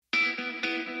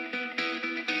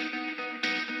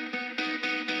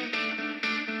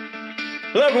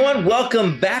Hello, everyone.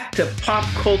 Welcome back to Pop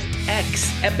Cult X,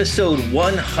 episode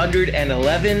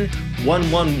 111,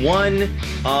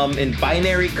 111, in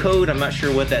binary code. I'm not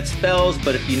sure what that spells,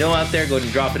 but if you know out there, go ahead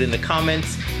and drop it in the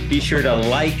comments. Be sure to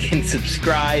like and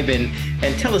subscribe and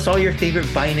tell us all your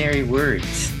favorite binary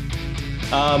words.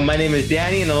 My name is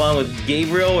Danny, and along with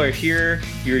Gabriel, we're here,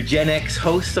 your Gen X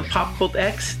hosts of Pop Cult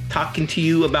X, talking to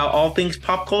you about all things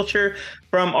pop culture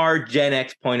from our Gen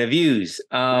X point of views.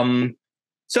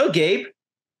 So, Gabe,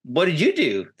 what did you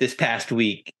do this past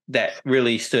week that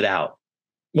really stood out?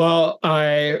 Well,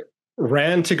 I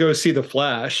ran to go see The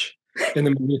Flash in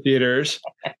the movie theaters.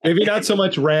 Maybe not so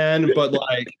much ran, but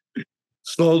like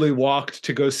slowly walked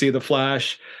to go see The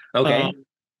Flash. Okay.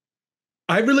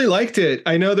 I really liked it.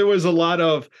 I know there was a lot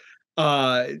of,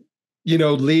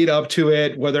 lead up to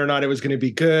it, whether or not it was going to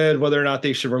be good, whether or not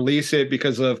they should release it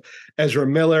because of Ezra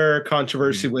Miller,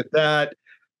 controversy with that.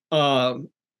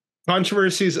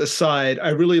 Controversies aside, I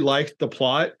really liked the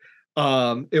plot.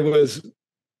 It was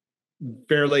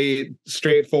fairly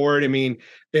straightforward. I mean,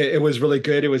 it was really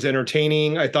good. It was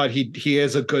entertaining. I thought he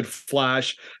is a good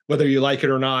Flash, whether you like it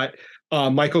or not.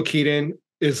 Michael Keaton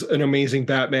is an amazing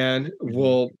Batman.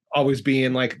 Will always be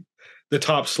in like the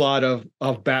top slot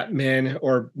of Batman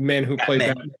or men who play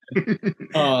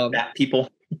Batman. Bat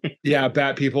people. Yeah,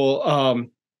 Bat people.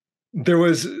 There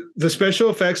was the special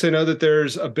effects. I know that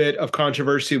there's a bit of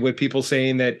controversy with people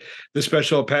saying that the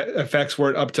special effects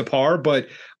weren't up to par, but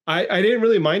I didn't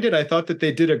really mind it. I thought that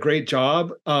they did a great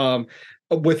job.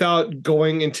 Without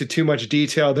going into too much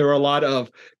detail, there were a lot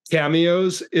of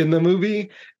cameos in the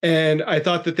movie, and I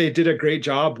thought that they did a great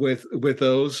job with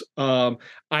those.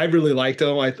 I really liked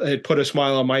them. It put a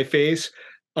smile on my face,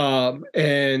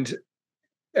 and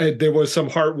there was some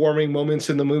heartwarming moments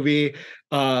in the movie,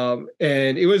 and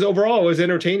it was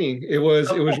entertaining. It was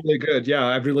really good. Yeah,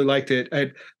 I really liked it.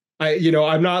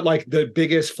 I'm not like the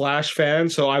biggest Flash fan,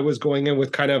 so I was going in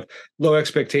with kind of low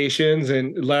expectations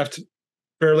and left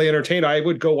fairly entertained. I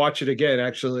would go watch it again,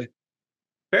 actually.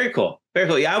 Very cool. Very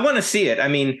cool. Yeah, I want to see it. I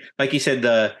mean, like you said,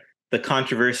 the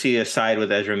controversy aside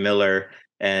with Ezra Miller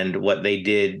and what they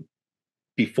did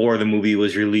before the movie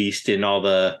was released and all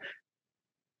the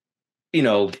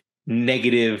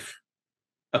negative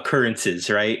occurrences,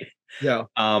 right? Yeah.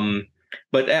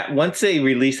 But once they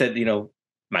released that,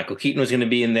 Michael Keaton was going to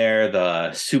be in there, the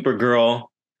Supergirl,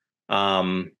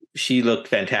 she looked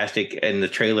fantastic in the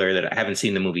trailer. That I haven't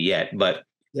seen the movie yet, but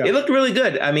It looked really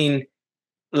good. I mean,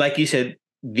 like you said,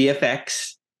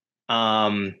 VFX.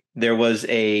 There was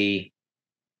a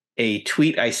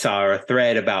tweet I saw, or a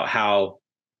thread about how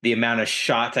the amount of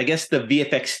shots, I guess the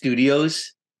VFX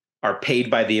studios are paid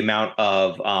by the amount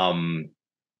of,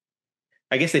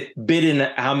 I guess they bid in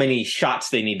how many shots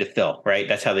they need to fill, right?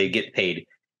 That's how they get paid.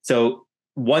 So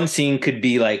one scene could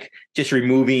be like just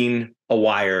removing a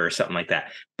wire or something like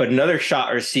that. But another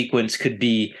shot or sequence could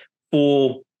be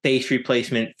full face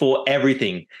replacement, full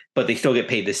everything, but they still get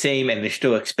paid the same, and they're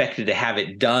still expected to have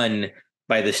it done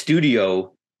by the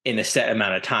studio in a set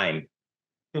amount of time,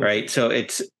 right? So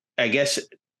I guess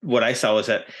what I saw was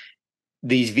that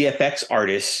these VFX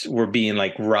artists were being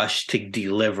like rushed to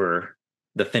deliver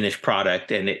the finished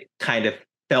product, and it kind of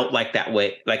felt like that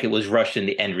way, like it was rushed in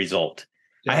the end result.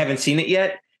 Yeah. I haven't seen it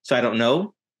yet, so I don't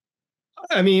know.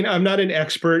 I mean, I'm not an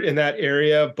expert in that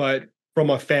area, but from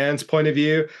a fan's point of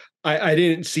view, I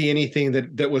didn't see anything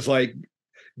that was like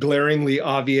glaringly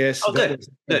obvious. Oh, good.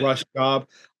 A rush job.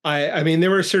 I mean, there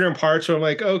were certain parts where I'm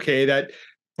like, okay, that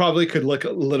probably could look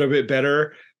a little bit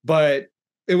better, but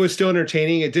it was still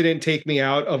entertaining. It didn't take me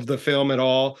out of the film at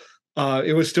all.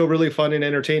 It was still really fun and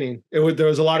entertaining. There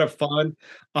was a lot of fun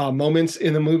moments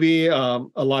in the movie, a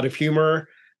lot of humor,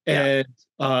 and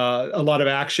a lot of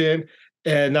action.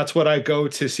 And that's what I go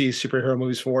to see superhero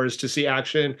movies for, is to see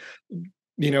action,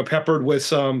 peppered with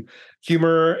some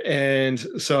humor and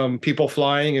some people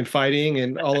flying and fighting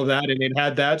and all of that. And it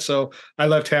had that. So I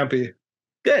left happy.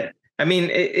 Good. I mean,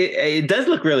 it does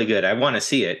look really good. I want to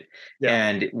see it. Yeah.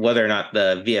 And whether or not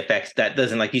the VFX, that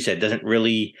doesn't, like you said, doesn't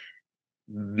really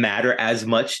matter as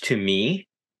much to me.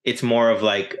 It's more of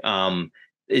like,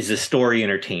 is the story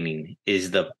entertaining?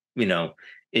 Is the,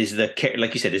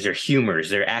 like you said, is there humor? Is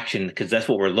there action? Because that's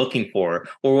what we're looking for,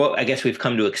 or what I guess we've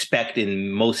come to expect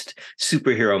in most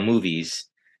superhero movies.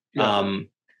 Yeah.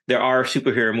 There are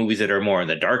superhero movies that are more on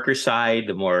the darker side,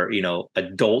 the more,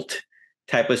 adult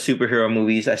type of superhero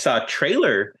movies. I saw a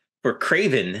trailer for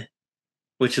Kraven,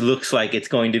 which looks like it's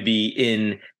going to be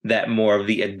in that more of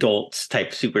the adults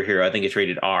type superhero. I think it's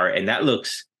rated R, and that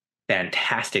looks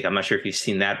fantastic. I'm not sure if you've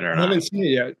seen that or not. I haven't seen it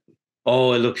yet.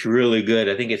 Oh, it looks really good.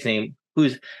 I think it's named,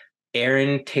 who's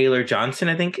Aaron Taylor Johnson,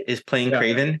 I think, is playing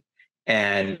Kraven.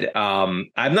 And I'm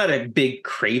not a big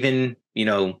Craven,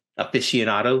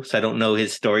 aficionado, so I don't know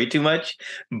his story too much,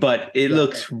 but it Yeah.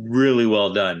 looks really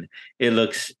well done. It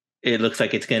looks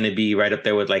like it's going to be right up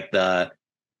there with like the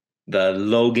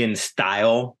Logan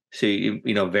style. So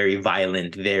very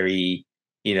violent, very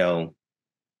you know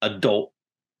adult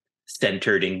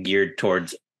centered and geared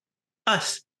towards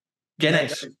us, Gen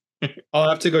Nice. X. I'll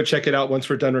have to go check it out once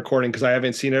we're done recording because I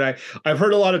haven't seen it. I've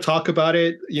heard a lot of talk about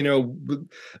it.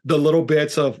 The little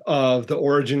bits of the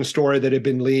origin story that have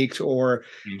been leaked or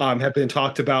have been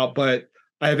talked about, but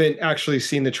I haven't actually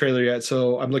seen the trailer yet.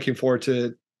 So I'm looking forward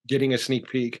to getting a sneak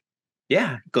peek.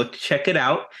 Yeah, go check it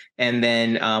out, and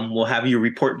then we'll have you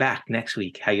report back next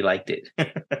week how you liked it.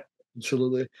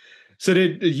 Absolutely. So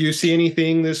did you see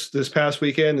anything this past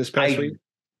weekend? This past I week?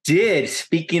 did.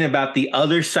 Speaking about the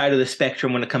other side of the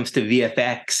spectrum when it comes to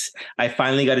VFX, I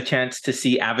finally got a chance to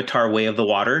see Avatar: Way of the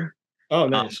Water, Oh,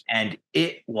 nice. and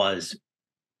it was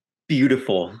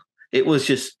beautiful. It was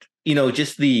just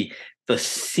the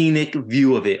scenic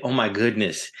view of it. Oh my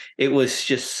goodness, it was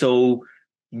just so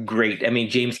great. I mean,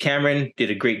 James Cameron did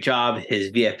a great job.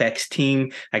 His VFX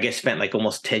team, I guess, spent like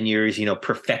almost 10 years,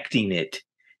 perfecting it.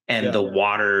 And Yeah. the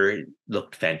water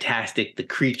looked fantastic. The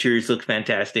creatures looked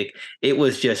fantastic. It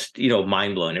was just,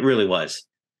 mind blowing. It really was.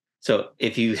 So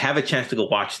if you have a chance to go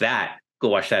watch that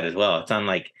as well. It's on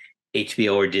like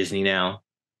HBO or Disney now.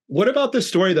 What about the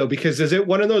story though? Because is it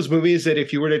one of those movies that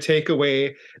if you were to take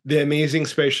away the amazing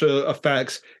special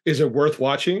effects, is it worth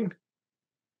watching?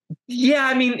 Yeah,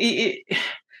 I mean,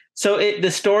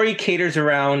 the story caters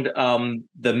around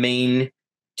the main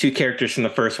two characters from the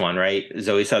first one, right?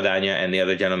 Zoe Saldana and the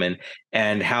other gentleman,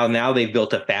 and how now they've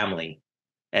built a family,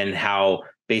 and how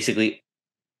basically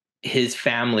his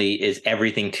family is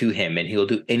everything to him, and he'll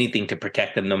do anything to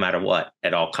protect them no matter what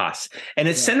at all costs. And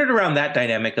it's centered around that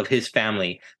dynamic of his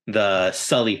family, the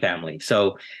Sully family.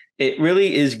 So it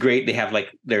really is great. They have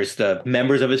there's the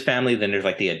members of his family, then there's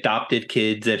like the adopted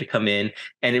kids that come in,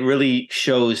 and it really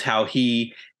shows how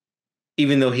he,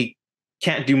 even though he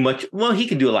can't do much, well, he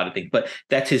can do a lot of things, but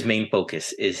that's his main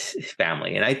focus is his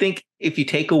family. And I think if you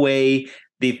take away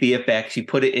the VFX, you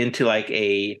put it into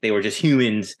they were just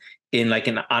humans in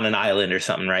on an island or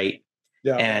something, right?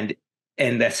 Yeah.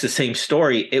 And that's the same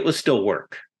story. It will still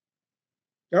work.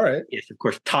 All right. Yes, of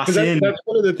course. Toss in. That's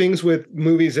one of the things with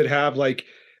movies that have like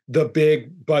the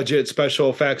big budget special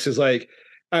effects is like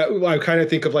I kind of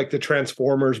think of like the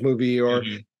Transformers movie or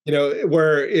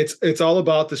where it's all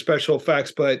about the special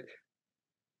effects, but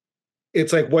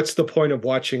it's like what's the point of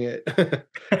watching it?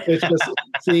 It's just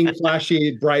seeing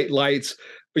flashy bright lights,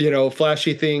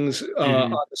 flashy things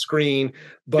on the screen,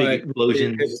 but big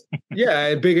explosions.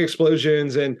 and big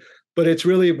explosions but it's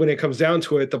really when it comes down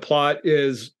to it, the plot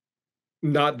is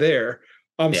not there.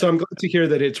 So I'm glad to hear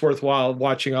that it's worthwhile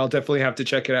watching. I'll definitely have to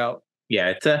check it out.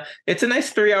 Yeah, it's a nice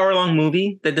 3 hour long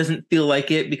movie that doesn't feel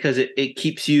like it because it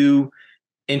keeps you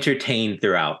entertained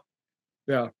throughout.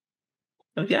 Yeah.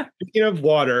 Oh, yeah. Speaking of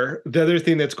water, the other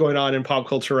thing that's going on in pop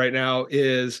culture right now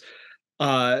is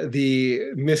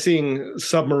the missing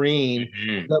submarine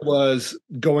that was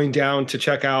going down to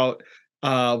check out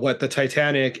what the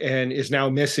Titanic and is now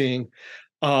missing.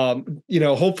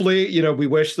 Hopefully, we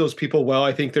wish those people well.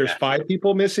 I think there's 5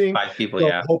 people missing. 5 people, so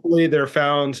yeah. Hopefully they're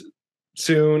found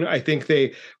soon. I think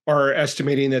they are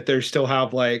estimating that they still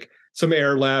have like some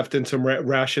air left and some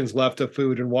rations left of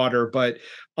food and water, but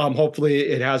hopefully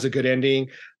it has a good ending.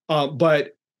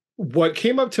 But what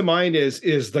came up to mind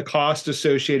is the cost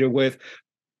associated with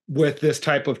this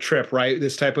type of trip, right?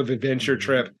 This type of adventure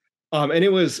trip. And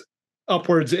it was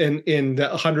upwards in the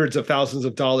hundreds of thousands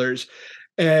of dollars.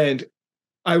 And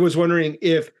I was wondering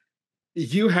if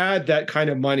you had that kind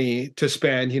of money to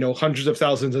spend, hundreds of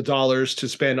thousands of dollars to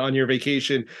spend on your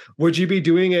vacation, would you be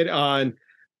doing it on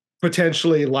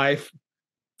potentially life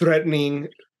threatening,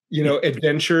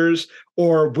 adventures,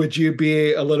 or would you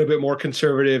be a little bit more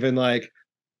conservative and like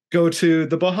go to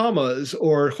the Bahamas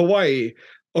or Hawaii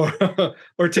or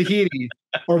or Tahiti,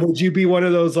 or would you be one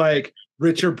of those like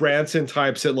Richard Branson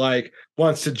types that like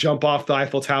wants to jump off the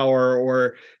Eiffel Tower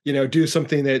or do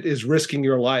something that is risking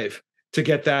your life to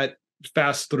get that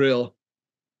fast thrill?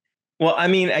 Well, I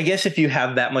mean, I guess if you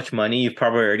have that much money, you've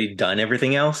probably already done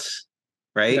everything else,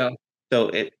 right? Yeah. So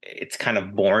it's kind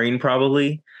of boring,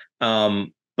 probably.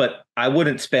 But I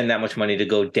wouldn't spend that much money to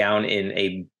go down in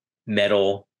a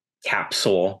metal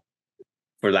capsule,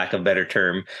 for lack of a better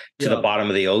term, to the bottom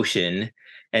of the ocean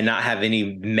and not have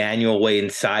any manual way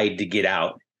inside to get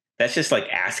out. That's just like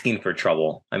asking for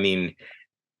trouble. I mean,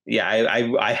 yeah,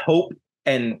 I hope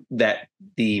and that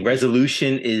the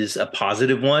resolution is a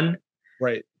positive one.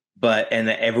 Right. and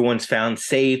that everyone's found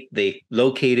safe. They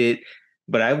locate it,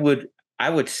 but I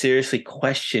would seriously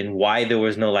question why there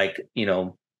was no, like,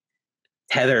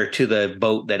 tether to the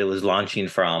boat that it was launching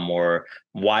from, or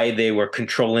why they were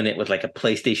controlling it with like a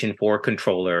PlayStation 4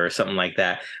 controller or something like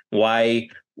that. Why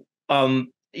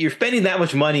you're spending that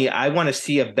much money? I want to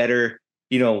see a better,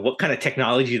 what kind of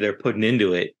technology they're putting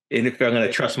into it, and if I'm going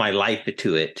to trust my life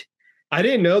to it. I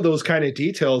didn't know those kind of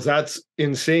details. That's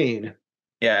insane.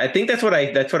 Yeah, I think that's what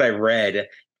I read.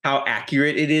 How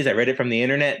accurate it is. I read it from the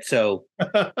internet, so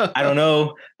I don't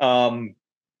know.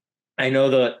 I know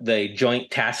the Joint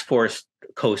Task Force,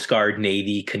 Coast Guard,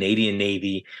 Navy, Canadian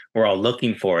Navy, we're all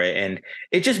looking for it, and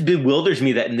it just bewilders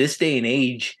me that in this day and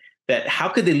age, that how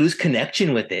could they lose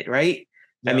connection with it, right?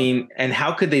 I Yeah. mean, and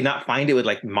how could they not find it with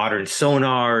like modern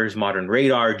sonars, modern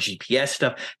radar, GPS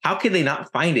stuff? How could they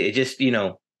not find it? It just,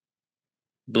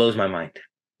 blows my mind.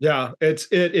 Yeah, it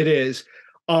is.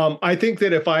 I think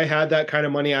that if I had that kind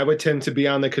of money, I would tend to be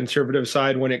on the conservative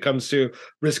side when it comes to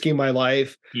risking my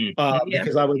life, Yeah.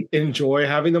 because I would enjoy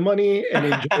having the money and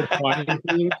enjoy buying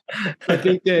things. I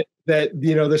think that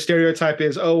the stereotype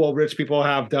is, oh well, rich people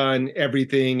have done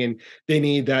everything and they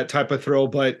need that type of thrill,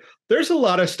 but there's a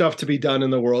lot of stuff to be done in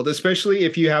the world, especially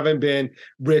if you haven't been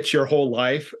rich your whole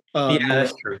life. Yeah,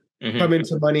 that's true. Come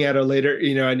into money at a later,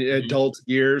 in adult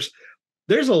years.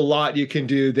 There's a lot you can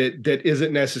do that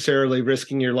isn't necessarily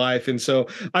risking your life. And so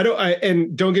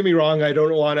and don't get me wrong, I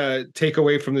don't want to take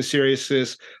away from the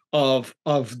seriousness of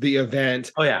the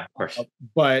event. Oh yeah, of course.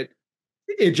 But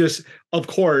it just, of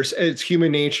course, it's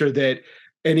human nature that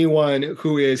anyone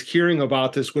who is hearing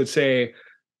about this would say,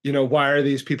 why are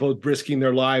these people risking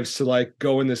their lives to like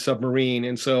go in the submarine?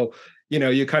 And so,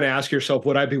 you kind of ask yourself,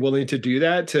 would I be willing to do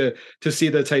that to see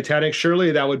the Titanic?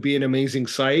 Surely that would be an amazing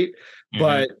sight,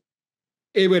 but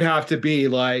it would have to be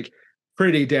like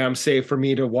pretty damn safe for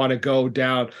me to want to go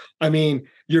down. I mean,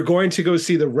 you're going to go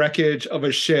see the wreckage of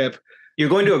a ship. You're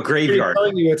going to a graveyard.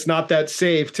 Telling you it's not that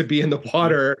safe to be in the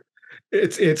water.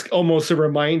 It's almost a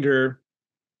reminder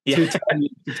to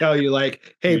tell you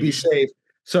like, hey, be safe.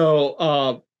 So,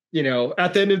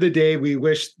 at the end of the day, we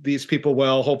wish these people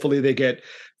well. Hopefully they get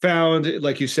found.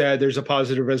 Like you said, there's a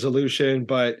positive resolution,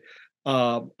 but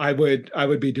I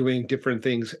would be doing different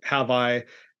things. Have I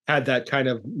had that kind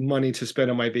of money to spend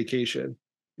on my vacation?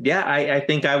 Yeah, I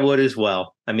think I would as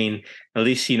well. I mean, at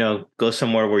least, go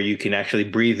somewhere where you can actually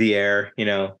breathe the air,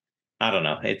 I don't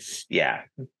know. It's, yeah,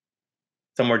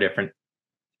 somewhere different.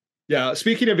 Yeah.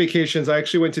 Speaking of vacations, I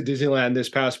actually went to Disneyland this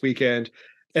past weekend,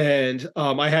 and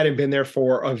I hadn't been there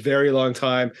for a very long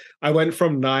time. I went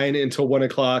from 9 until 1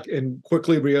 o'clock and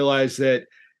quickly realized that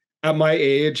at my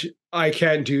age, I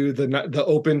can't do the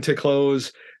open to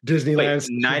close Disneyland.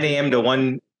 Wait, 9 a.m. to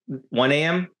 1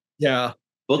 a.m. Yeah.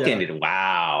 Bookended. Yeah.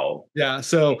 Wow. Yeah.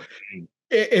 So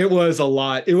it was a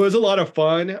lot. It was a lot of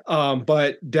fun,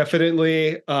 but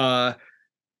definitely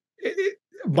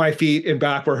my feet and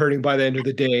back were hurting by the end of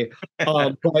the day.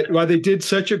 But while they did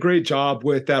such a great job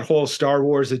with that whole Star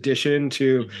Wars addition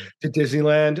to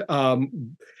Disneyland,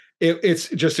 it's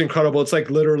just incredible. It's like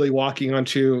literally walking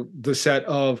onto the set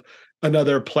of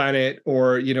another planet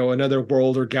or another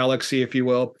world or galaxy, if you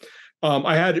will.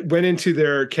 I went into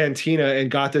their cantina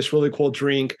and got this really cool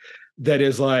drink that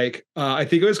is like I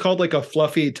think it was called like a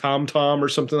fluffy tom tom or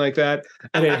something like that,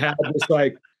 and it had this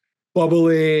like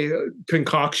bubbly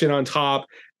concoction on top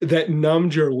that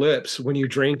numbed your lips when you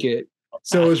drank it.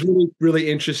 So it was really,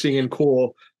 really interesting and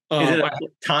cool. Is it a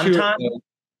tauntaun?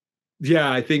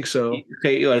 Yeah, I think so.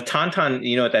 Okay, a tauntaun,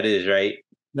 you know what that is, right?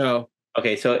 No.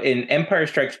 Okay, so in Empire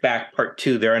Strikes Back Part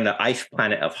 2, they're on the ice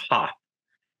planet of Hoth.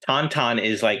 Tauntaun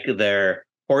is like their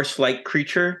horse-like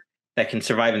creature that can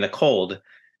survive in the cold.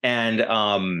 And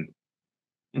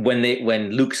when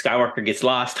Luke Skywalker gets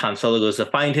lost, Han Solo goes to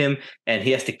find him, and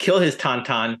he has to kill his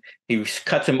tauntaun. He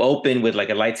cuts him open with like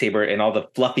a lightsaber, and all the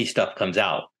fluffy stuff comes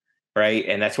out, right?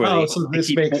 And that's where so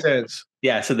this makes sense.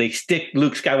 Yeah, so they stick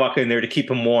Luke Skywalker in there to keep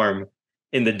him warm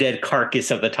in the dead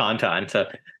carcass of the tauntaun. So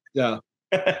yeah,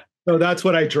 so that's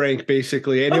what I drank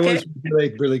basically, and it was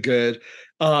really, really good.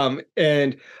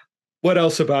 And what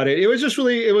else about it? It was just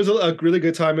really, it was a really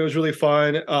good time. It was really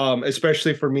fun,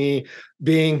 especially for me,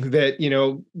 being that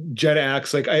Gen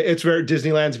X. Like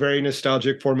Disneyland's very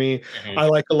nostalgic for me. I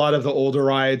like a lot of the older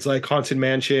rides, like Haunted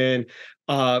Mansion,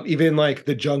 even like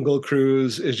the Jungle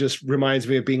Cruise. It just reminds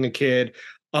me of being a kid.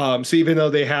 So even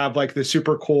though they have like the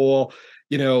super cool,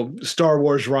 Star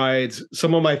Wars rides,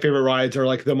 some of my favorite rides are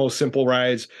like the most simple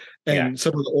rides, and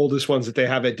some of the oldest ones that they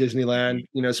have at Disneyland,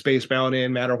 Space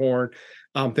Mountain, Matterhorn.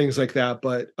 Things like that.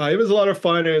 But it was a lot of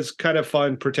fun. It was kind of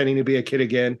fun pretending to be a kid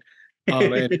again,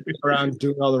 and around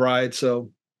doing all the rides.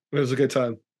 So it was a good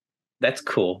time. That's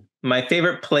cool. My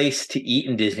favorite place to eat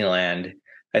in Disneyland,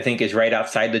 I think, is right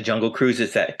outside the Jungle Cruise.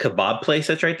 It's that kebab place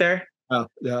that's right there. Oh,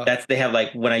 yeah. They have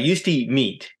like when I used to eat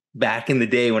meat back in the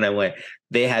day when I went,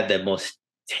 they had the most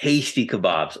tasty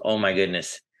kebabs. Oh my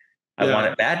goodness. I want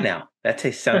it bad now. That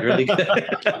sounds really good.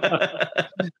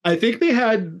 I think they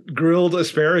had grilled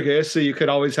asparagus, so you could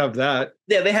always have that.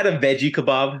 Yeah, they had a veggie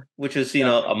kebab, which is,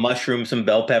 a mushroom, some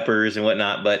bell peppers and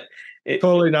whatnot, but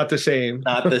totally not the same.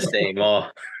 Not the same. Oh.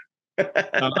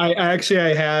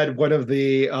 I had one of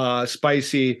the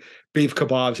spicy beef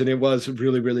kebabs, and it was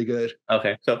really, really good.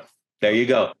 Okay, so there you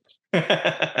go.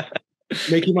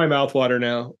 Making my mouth water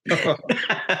now.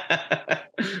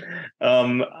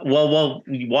 Well,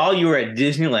 while you were at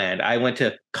Disneyland, I went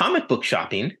to comic book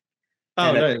shopping.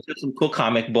 Oh, nice. Some cool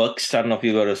comic books. I don't know if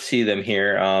you go to see them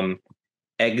here.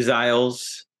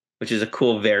 Exiles, which is a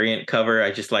cool variant cover.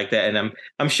 I just like that, and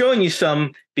I'm showing you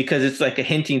some because it's like a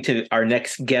hinting to our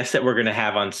next guest that we're going to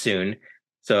have on soon.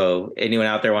 So anyone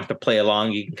out there wants to play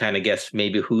along, you can kind of guess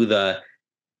maybe who the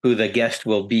guest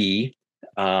will be.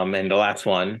 And the last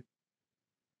one,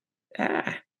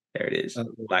 there it is,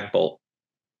 Black Bolt.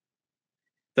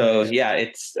 So yeah,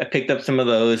 I picked up some of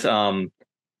those.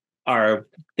 I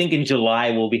think in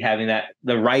July we'll be having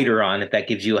the writer on, if that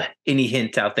gives you any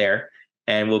hint out there,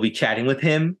 and we'll be chatting with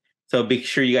him. So be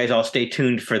sure you guys all stay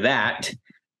tuned for that.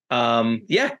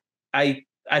 Yeah, I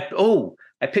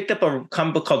picked up a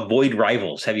comic book called Void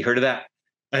Rivals. Have you heard of that?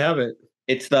 I haven't.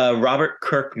 It's the Robert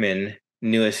Kirkman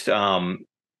newest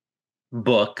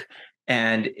book.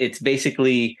 And it's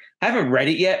basically, I haven't read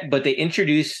it yet, but they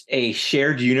introduce a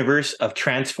shared universe of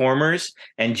Transformers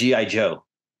and G.I. Joe.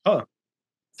 Oh.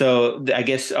 So I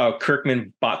guess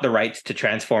Kirkman bought the rights to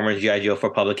Transformers, G.I. Joe for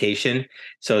publication.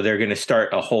 So they're going to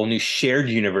start a whole new shared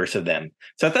universe of them.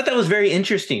 So I thought that was very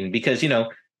interesting because,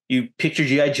 you picture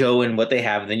G.I. Joe and what they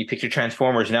have, and then you picture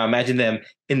Transformers. Now imagine them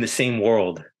in the same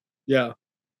world. Yeah.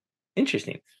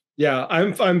 Interesting. Yeah,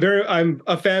 I'm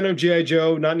a fan of G.I.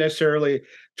 Joe, not necessarily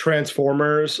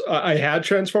Transformers. I had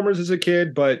Transformers as a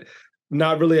kid, but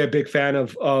not really a big fan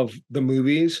of the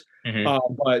movies.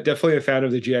 Mm-hmm. But definitely a fan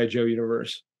of the G.I. Joe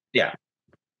universe. Yeah.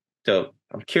 So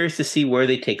I'm curious to see where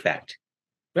they take that.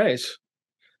 Nice.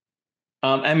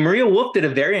 And Maria Wolf did a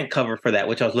variant cover for that,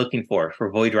 which I was looking for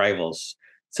Void Rivals.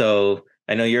 So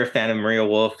I know you're a fan of Maria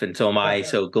Wolf, and so am I.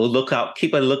 So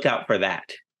keep a lookout for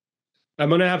that. I'm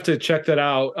gonna have to check that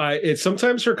out.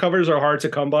 Sometimes her covers are hard to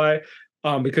come by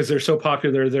because they're so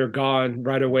popular, they're gone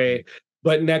right away.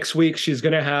 But next week she's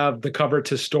gonna have the cover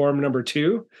to Storm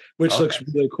 #2, which looks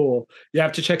really cool. You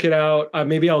have to check it out.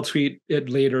 Maybe I'll tweet it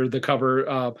later. The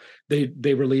cover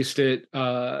they released it,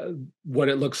 what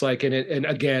it looks like in it, and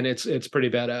again, it's pretty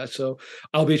badass. So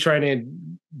I'll be trying to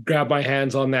grab my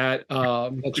hands on that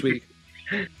next week.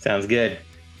 Sounds good.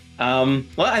 Well,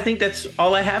 I think that's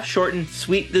all I have. Short and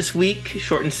sweet this week.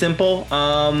 Short and simple.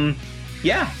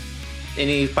 Yeah.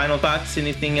 Any final thoughts?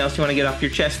 Anything else you want to get off your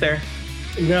chest there?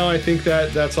 No, I think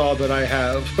that's all that I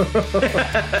have.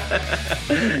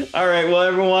 All right. Well,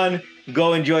 everyone,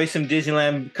 go enjoy some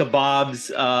Disneyland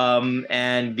kebabs,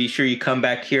 and be sure you come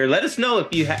back here. Let us know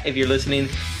if you're listening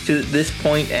to this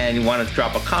point and you want to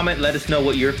drop a comment. Let us know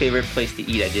what your favorite place to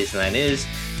eat at Disneyland is.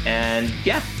 And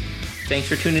yeah. Thanks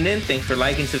for tuning in. Thanks for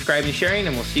liking, subscribing, sharing,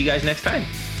 and we'll see you guys next time.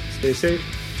 Stay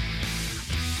safe.